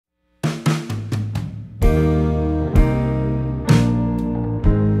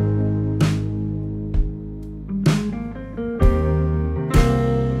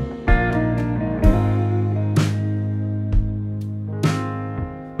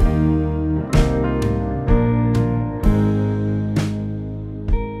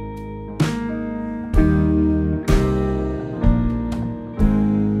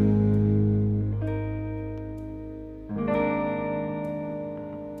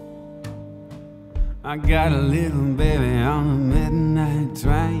I got a little baby on the midnight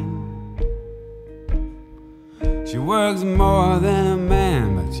train. She works more than a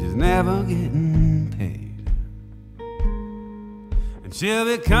man, but she's never getting paid. And she'll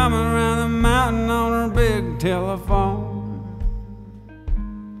be coming around the mountain on her big telephone.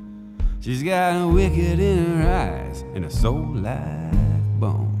 She's got a wicked in her eyes and a soul like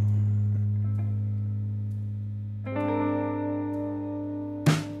bone.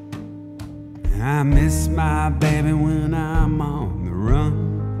 I miss my baby when I'm on the run.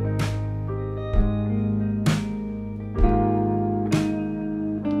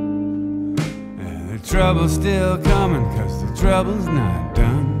 And the trouble's still coming, 'cause the trouble's not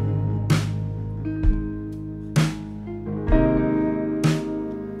done.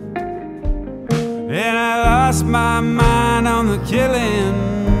 And I lost my mind on the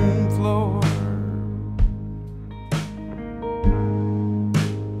killing floor.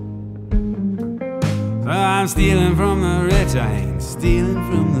 So I'm stealing from the rich, I ain't stealing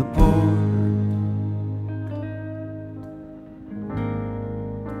from the poor.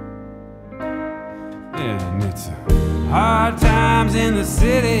 And it's hard times in the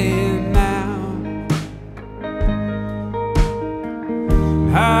city now,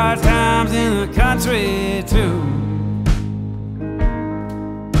 hard times in the country too.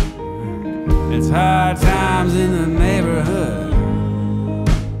 It's hard times in the neighborhood,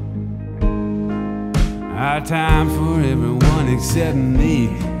 hard times for everyone except me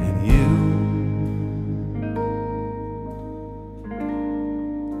and you.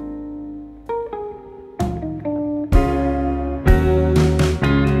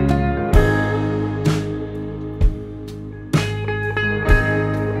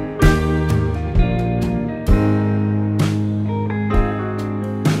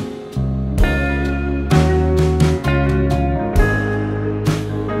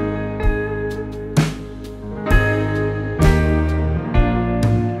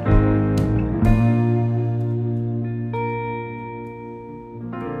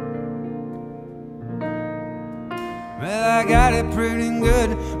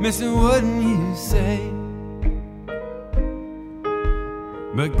 Missing, wouldn't you say?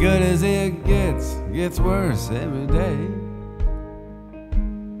 But good as it gets worse every day.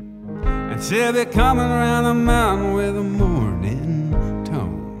 And she'll be coming around the mountain with a morning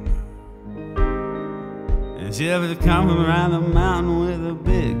tone. And she'll be coming around the mountain with a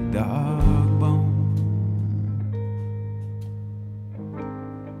big dog bone.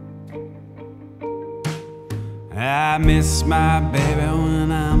 I miss my baby when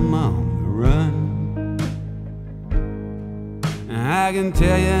I'm on the run. I can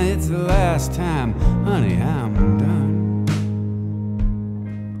tell you it's the last time, honey, I'm done.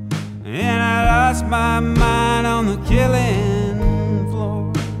 And I lost my mind on the killing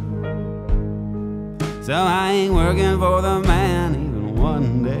floor. So I ain't working for the man even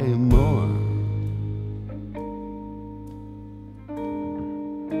one day more.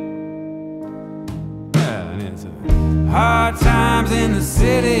 Hard times in the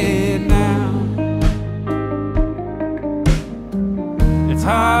city now. It's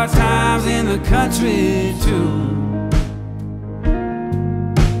hard times in the country too.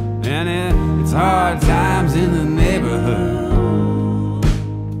 And it's hard times in the neighborhood,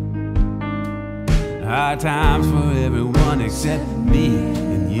 hard times for everyone except me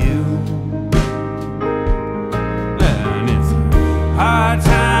and you. And it's hard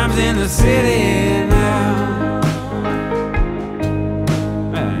times in the city now.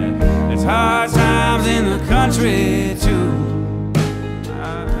 It's hard times in the country too.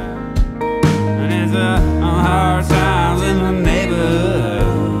 And it's hard times in the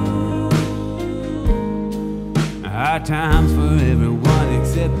neighborhood, hard times for everyone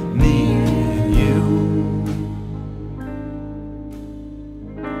except me and you.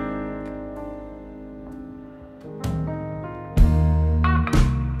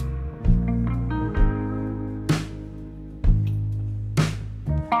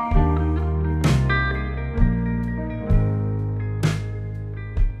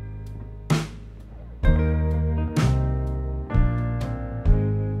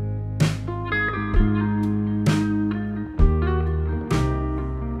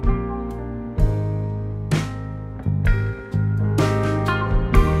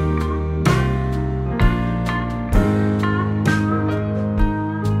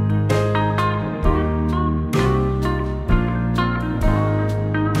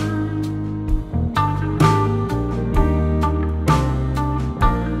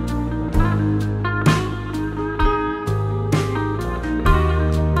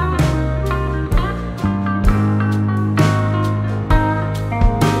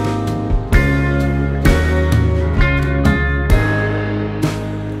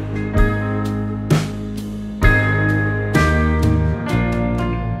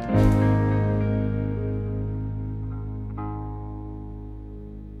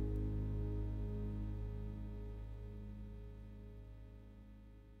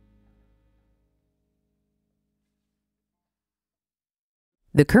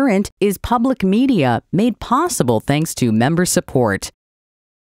 The Current is public media made possible thanks to member support.